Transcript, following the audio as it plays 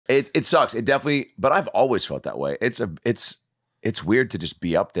It sucks. It definitely, but I've always felt that way. It's weird to just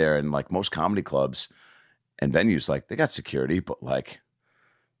be up there, and like most comedy clubs and venues, like they got security, but like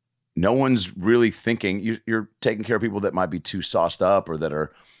no one's really thinking. You're taking care of people that might be too sauced up or that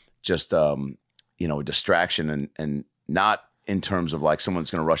are just you know, a distraction and not in terms of like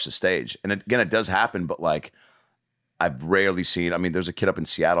someone's going to rush the stage. And again, it does happen, but like I've rarely seen. I mean, there's a kid up in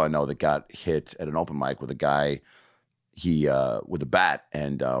Seattle I know that got hit at an open mic with a guy. With a bat,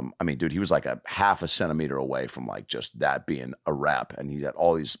 and I mean, dude, he was like a half a centimeter away from like just that being a wrap, and he had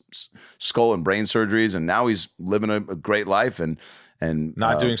all these skull and brain surgeries, and now he's living a great life and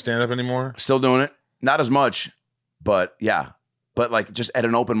not doing stand up anymore. Still doing it, not as much, but yeah, but like just at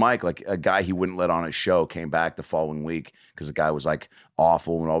an open mic, like a guy he wouldn't let on his show came back the following week because the guy was like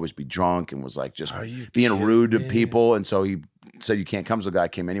awful and would always be drunk and was like just being rude to people, and so he said you can't come. So the guy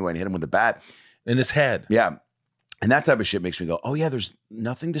came anyway and hit him with a bat in his head. Yeah. And that type of shit makes me go, oh yeah, there's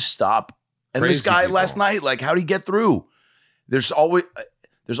nothing to stop. And Crazy this guy people. last night, like, how'd he get through? There's also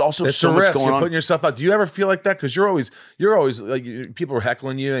it's so a much risk. going You're on. putting yourself out. Do you ever feel like that? Because you're always like people are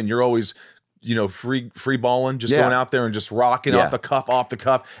heckling you, and you're always, you know, free balling, just going out there and just rocking off the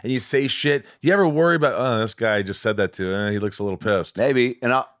cuff, and you say shit. Do you ever worry about, oh, this guy I just said that to? He looks a little pissed. Maybe,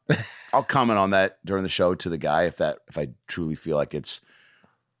 and I'll comment on that during the show to the guy if I truly feel like it's.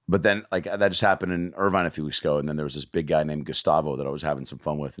 But then, like, that just happened in Irvine a few weeks ago, and then there was this big guy named Gustavo that I was having some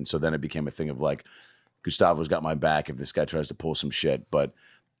fun with, and so then it became a thing of like, Gustavo's got my back if this guy tries to pull some shit. But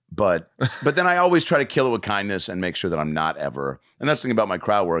then I always try to kill it with kindness and make sure that I'm not ever. And that's the thing about my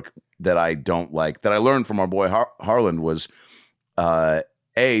crowd work that I don't like, that I learned from our boy Harland was A,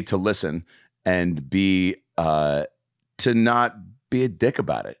 to listen, and B, to not be a dick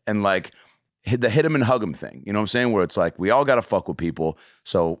about it, and like. The hit him and hug him thing, you know what I'm saying? Where it's like, we all got to fuck with people.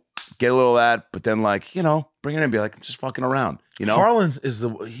 So get a little of that, but then like, you know, bring it in and be like, I'm just fucking around, you know? Harlan is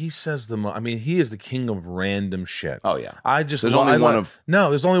he says I mean, he is the king of random shit. Oh yeah. there's only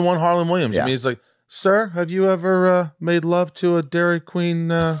one Harlan Williams. Yeah. I mean, it's like, sir, have you ever made love to a Dairy Queen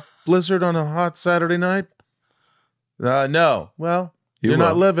blizzard on a hot Saturday night? No. Well, you're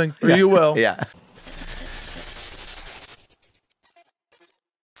not living, or you will. Yeah.